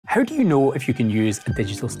How do you know if you can use a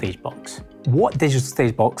digital stage box? What digital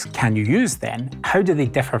stage box can you use then? How do they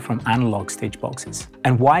differ from analog stage boxes?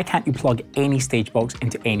 And why can't you plug any stage box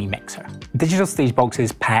into any mixer? Digital stage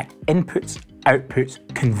boxes pack inputs, outputs,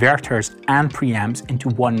 converters, and preamps into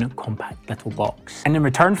one compact little box. And in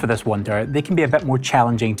return for this wonder, they can be a bit more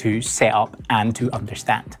challenging to set up and to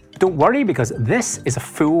understand. Don't worry, because this is a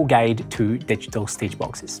full guide to digital stage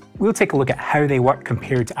boxes. We'll take a look at how they work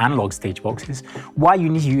compared to analog stage boxes, why you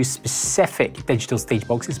need to use specific digital stage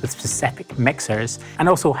boxes with specific mixers, and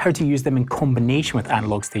also how to use them in combination with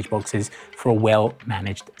analog stage boxes for a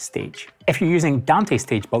well-managed stage. If you're using Dante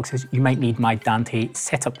stage boxes, you might need my Dante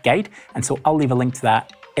setup guide, and so I'll leave a link to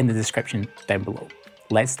that in the description down below.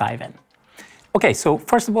 Let's dive in. Okay, so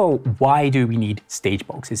first of all, why do we need stage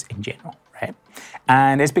boxes in general? Right?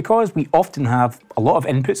 And it's because we often have a lot of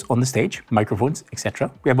inputs on the stage, microphones,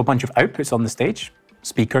 etc. We have a bunch of outputs on the stage,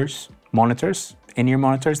 speakers, monitors, in-ear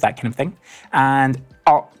monitors, that kind of thing. And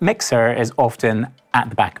our mixer is often at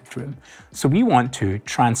the back of the room. So we want to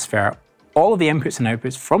transfer all of the inputs and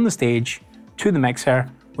outputs from the stage to the mixer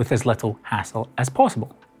with as little hassle as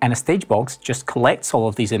possible. And a stage box just collects all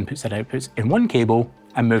of these inputs and outputs in one cable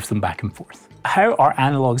and moves them back and forth. How are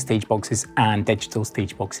analog stage boxes and digital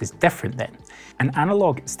stage boxes different then? An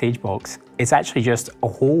analog stage box is actually just a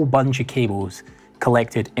whole bunch of cables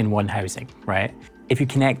collected in one housing, right? If you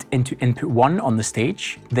connect into input 1 on the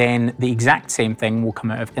stage, then the exact same thing will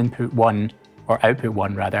come out of input 1, or output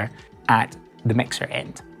 1 rather, at the mixer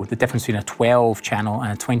end. With the difference between a 12 channel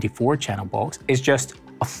and a 24 channel box is just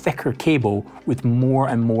a thicker cable with more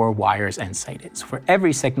and more wires inside it. So for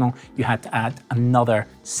every signal, you had to add another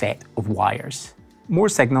set of wires. More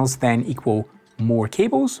signals then equal more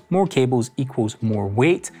cables equals more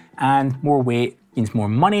weight, and more weight means more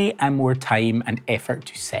money and more time and effort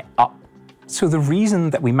to set up. So the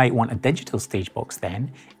reason that we might want a digital stage box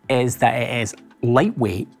then is that it is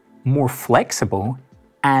lightweight, more flexible,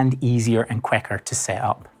 and easier and quicker to set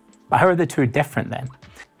up. But how are the two different then?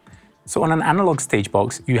 So on an analog stage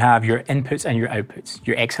box, you have your inputs and your outputs,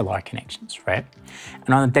 your XLR connections, right?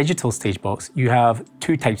 And on a digital stage box, you have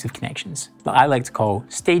two types of connections that I like to call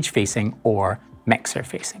stage-facing or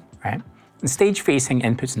mixer-facing, right? And stage-facing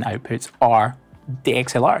inputs and outputs are the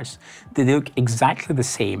XLRs. They look exactly the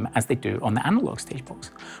same as they do on the analog stage box.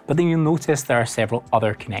 But then you'll notice there are several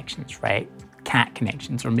other connections, right? Cat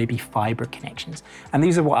connections or maybe fiber connections. And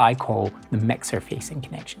these are what I call the mixer-facing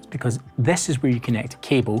connections, because this is where you connect a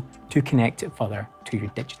cable to connect it further to your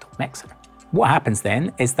digital mixer. What happens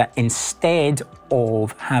then is that instead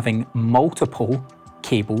of having multiple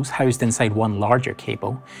cables housed inside one larger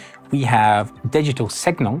cable, we have digital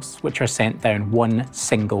signals which are sent down one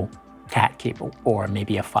single cat cable or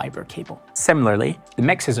maybe a fiber cable. Similarly, the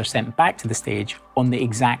mixes are sent back to the stage on the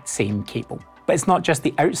exact same cable. But it's not just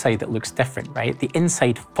the outside that looks different, right? The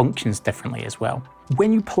inside functions differently as well.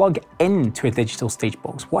 When you plug into a digital stage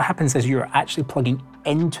box, what happens is you're actually plugging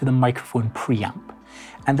into the microphone preamp.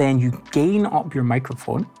 And then you gain up your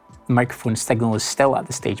microphone. The microphone signal is still at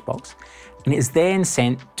the stage box. And it is then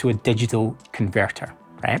sent to a digital converter,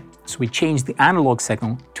 right? So we change the analog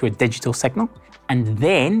signal to a digital signal. And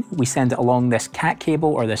then we send it along this cat cable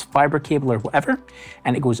or this fiber cable or whatever,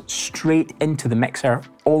 and it goes straight into the mixer,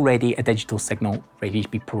 already a digital signal ready to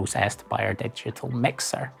be processed by our digital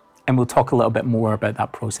mixer. And we'll talk a little bit more about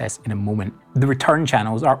that process in a moment. The return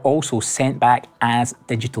channels are also sent back as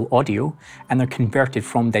digital audio, and they're converted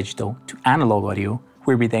from digital to analog audio,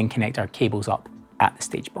 where we then connect our cables up at the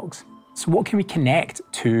stage box. So what can we connect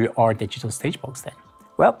to our digital stage box then?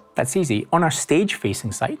 Well, that's easy. On our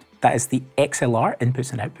stage-facing side, that is the XLR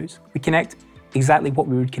inputs and outputs, we connect exactly what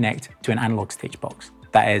we would connect to an analog stage box.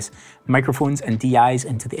 That is microphones and DIs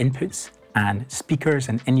into the inputs and speakers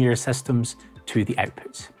and in-ear systems to the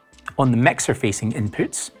outputs. On the mixer-facing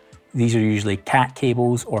inputs, these are usually cat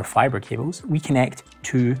cables or fiber cables, we connect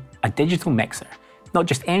to a digital mixer. Not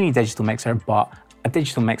just any digital mixer, but a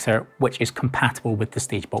digital mixer which is compatible with the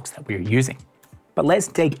stage box that we're using. But let's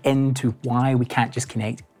dig into why we can't just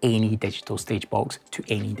connect any digital stage box to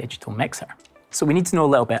any digital mixer. So we need to know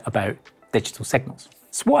a little bit about digital signals.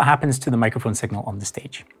 So what happens to the microphone signal on the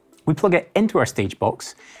stage? We plug it into our stage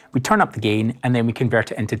box, we turn up the gain, and then we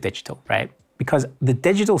convert it into digital, right? Because the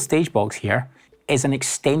digital stage box here is an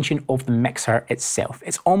extension of the mixer itself.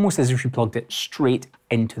 It's almost as if you plugged it straight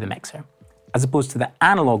into the mixer. As opposed to the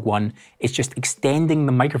analog one, it's just extending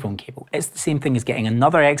the microphone cable. It's the same thing as getting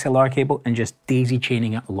another XLR cable and just daisy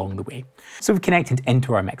chaining it along the way. So we've connected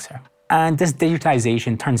into our mixer. And this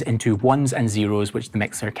digitization turns into ones and zeros, which the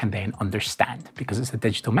mixer can then understand because it's a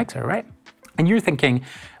digital mixer, right? And you're thinking,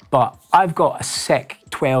 but I've got a sick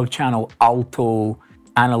 12-channel alto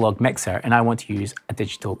analog mixer and I want to use a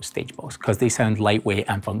digital Stagebox because they sound lightweight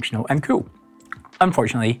and functional and cool.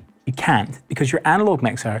 Unfortunately, you can't because your analog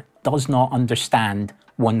mixer does not understand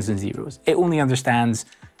ones and zeros. It only understands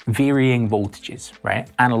varying voltages, right?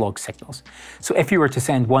 Analog signals. So if you were to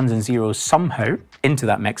send ones and zeros somehow into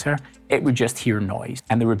that mixer, it would just hear noise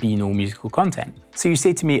and there would be no musical content. So you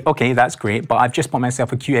say to me, okay, that's great, but I've just bought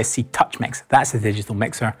myself a QSC Touch Mix. That's a digital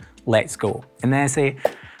mixer, let's go. And then I say,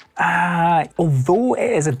 although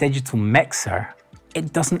it is a digital mixer,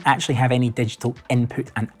 it doesn't actually have any digital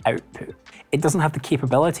input and output. It doesn't have the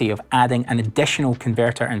capability of adding an additional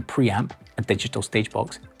converter and preamp, a digital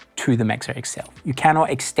Stagebox, to the mixer itself. You cannot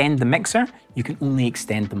extend the mixer, you can only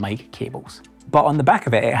extend the mic cables. But on the back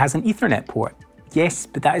of it, it has an Ethernet port. Yes,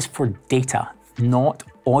 but that is for data, not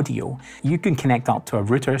audio. You can connect up to a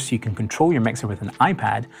router so you can control your mixer with an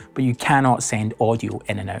iPad, but you cannot send audio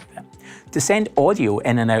in and out of it. To send audio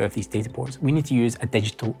in and out of these data ports, we need to use a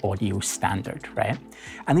digital audio standard, right?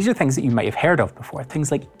 And these are things that you might have heard of before,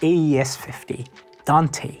 things like AES50,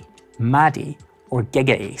 Dante, MADI, or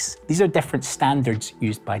GigaAce. These are different standards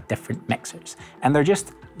used by different mixers. And they're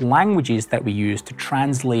just languages that we use to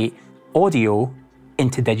translate audio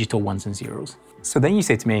into digital ones and zeros. So then you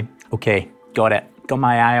say to me, okay, got it. Got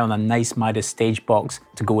my eye on a nice Midas Stagebox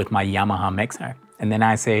to go with my Yamaha mixer. And then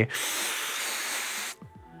I say,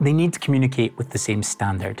 they need to communicate with the same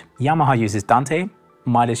standard. Yamaha uses Dante,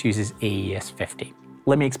 Midas uses AES50.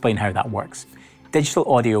 Let me explain how that works.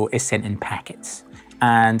 Digital audio is sent in packets.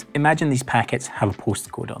 And imagine these packets have a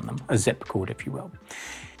postcode on them, a zip code, if you will.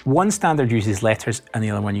 One standard uses letters and the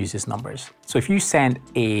other one uses numbers. So if you send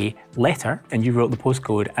a letter and you wrote the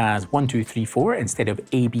postcode as 1234 instead of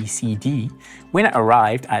ABCD, when it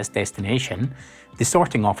arrived at its destination, the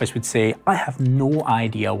sorting office would say, I have no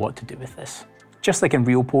idea what to do with this. Just like in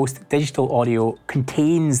RealPost, digital audio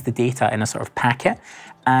contains the data in a sort of packet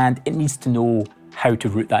and it needs to know how to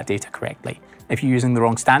route that data correctly. If you're using the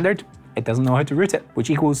wrong standard, it doesn't know how to route it, which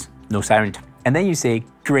equals no sound. And then you say,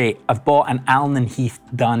 great, I've bought an Allen & Heath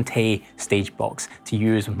Dante Stagebox to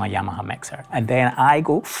use with my Yamaha mixer. And then I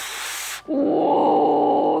go,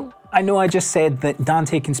 oh, I know I just said that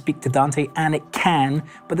Dante can speak to Dante, and it can,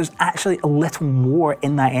 but there's actually a little more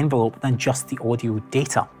in that envelope than just the audio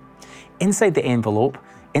data. Inside the envelope,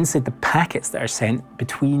 inside the packets that are sent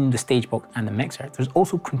between the Stagebox and the mixer, there's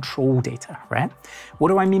also control data, right? What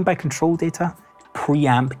do I mean by control data?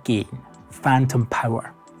 Preamp gain, phantom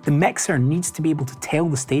power. The mixer needs to be able to tell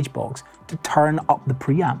the Stagebox to turn up the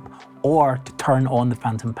preamp or to turn on the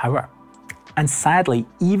phantom power. And sadly,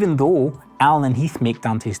 even though Allen & Heath make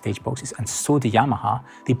Dante Stageboxes and so do Yamaha,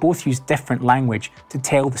 they both use different language to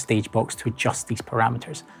tell the Stagebox to adjust these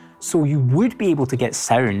parameters. So you would be able to get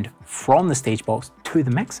sound from the Stagebox to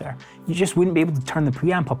the mixer. You just wouldn't be able to turn the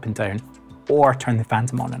preamp up and down or turn the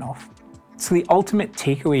phantom on and off. So the ultimate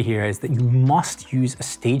takeaway here is that you must use a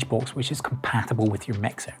Stagebox which is compatible with your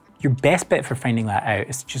mixer. Your best bet for finding that out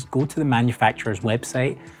is to just go to the manufacturer's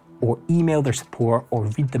website or email their support or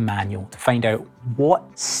read the manual to find out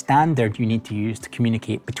what standard you need to use to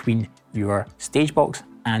communicate between your Stagebox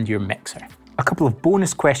and your mixer. A couple of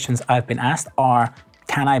bonus questions I've been asked are,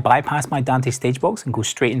 can I bypass my Dante Stagebox and go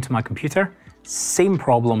straight into my computer? Same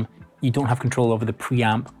problem, you don't have control over the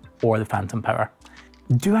preamp or the phantom power.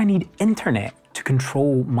 Do I need internet to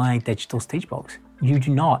control my digital Stagebox? You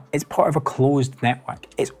do not. It's part of a closed network.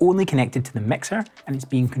 It's only connected to the mixer and it's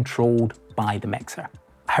being controlled by the mixer.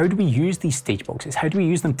 How do we use these Stageboxes? How do we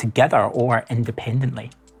use them together or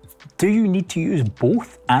independently? Do you need to use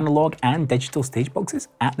both analog and digital Stageboxes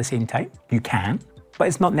at the same time? You can, but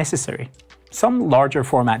it's not necessary. Some larger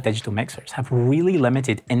format digital mixers have really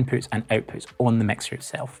limited inputs and outputs on the mixer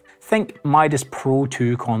itself. Think Midas Pro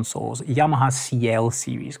 2 consoles, Yamaha CL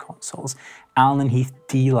series consoles, Allen & Heath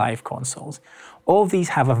D-Live consoles. All of these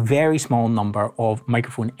have a very small number of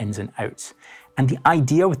microphone ins and outs. And the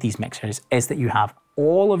idea with these mixers is that you have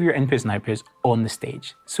all of your inputs and outputs on the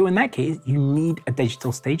stage. So in that case, you need a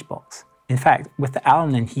digital Stagebox. In fact, with the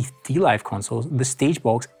Allen & Heath D-Live consoles, the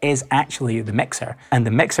Stagebox is actually the mixer, and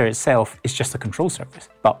the mixer itself is just a control surface,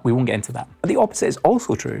 but we won't get into that. But the opposite is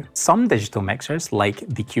also true. Some digital mixers, like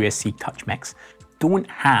the QSC Touch Mix, don't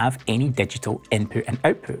have any digital input and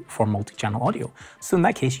output for multi-channel audio. So in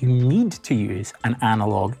that case, you need to use an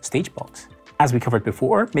analog Stagebox. As we covered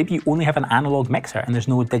before, maybe you only have an analog mixer and there's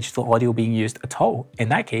no digital audio being used at all. In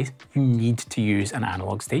that case, you need to use an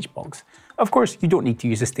analog Stagebox. Of course, you don't need to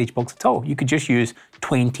use a Stagebox at all. You could just use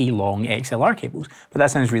 20 long XLR cables, but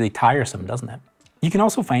that sounds really tiresome, doesn't it? You can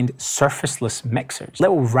also find surfaceless mixers,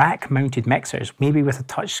 little rack-mounted mixers, maybe with a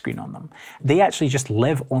touchscreen on them. They actually just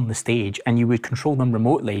live on the stage and you would control them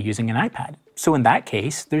remotely using an iPad. So in that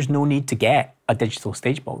case, there's no need to get a digital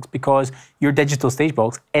Stagebox because your digital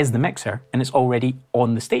Stagebox is the mixer and it's already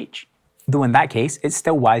on the stage. Though in that case, it's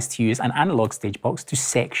still wise to use an analog Stagebox to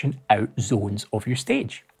section out zones of your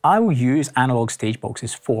stage. I will use analog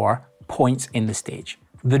Stageboxes for points in the stage.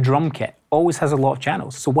 The drum kit always has a lot of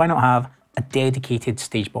channels, so why not have a dedicated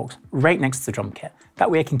Stagebox right next to the drum kit? That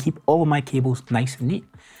way I can keep all of my cables nice and neat.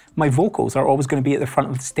 My vocals are always going to be at the front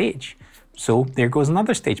of the stage. So there goes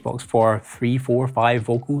another Stagebox for 3, 4, 5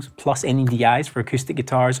 vocals, plus any DIs for acoustic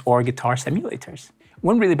guitars or guitar simulators.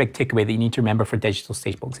 One really big takeaway that you need to remember for digital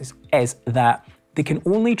Stageboxes is that they can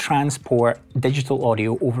only transport digital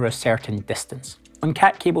audio over a certain distance. On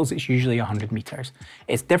cat cables, it's usually 100 meters.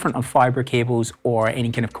 It's different on fiber cables or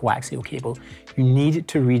any kind of coaxial cable. You need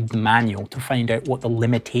to read the manual to find out what the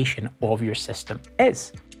limitation of your system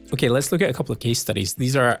is. Okay, let's look at a couple of case studies.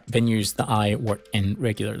 These are venues that I work in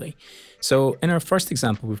regularly. So in our first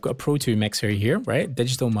example, we've got a Pro 2 mixer here, right?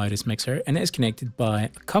 Digital Midas mixer, and it is connected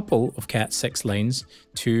by a couple of Cat 6 lines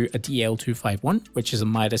to a DL251, which is a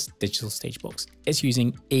Midas digital Stagebox. It's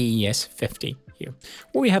using AES 50 here.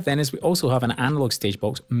 What we have then is we also have an analog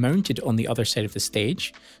Stagebox mounted on the other side of the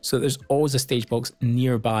stage, so there's always a Stagebox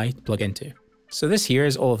nearby to plug into. So this here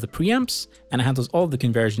is all of the preamps, and it handles all of the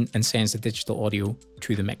conversion and sends the digital audio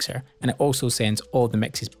to the mixer. And it also sends all the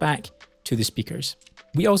mixes back to the speakers.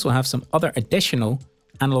 We also have some other additional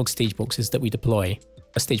analog Stageboxes that we deploy.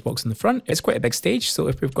 A Stagebox in the front, it's quite a big stage, so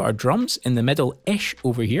if we've got our drums in the middle-ish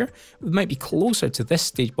over here, we might be closer to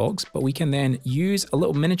this Stagebox, but we can then use a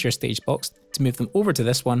little miniature Stagebox to move them over to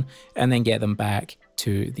this one and then get them back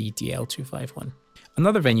to the DL251.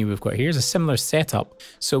 Another venue we've got here is a similar setup.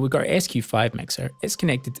 So we've got our SQ5 mixer. It's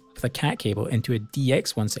connected with a cat cable into a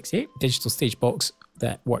DX168 digital Stagebox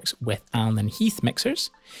that works with Allen and Heath mixers,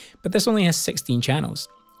 but this only has 16 channels.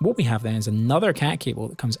 What we have then is another cat cable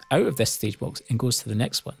that comes out of this Stagebox and goes to the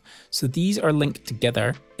next one. So these are linked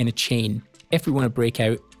together in a chain. If we want to break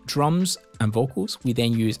out drums and vocals, we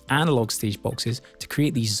then use analog Stageboxes to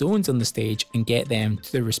create these zones on the stage and get them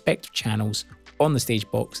to their respective channels on the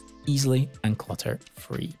Stagebox easily and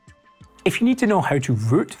clutter-free. If you need to know how to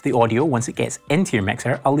route the audio once it gets into your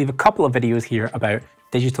mixer, I'll leave a couple of videos here about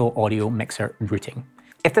digital audio mixer routing.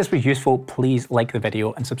 If this was useful, please like the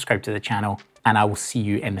video and subscribe to the channel, and I will see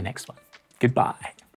you in the next one. Goodbye.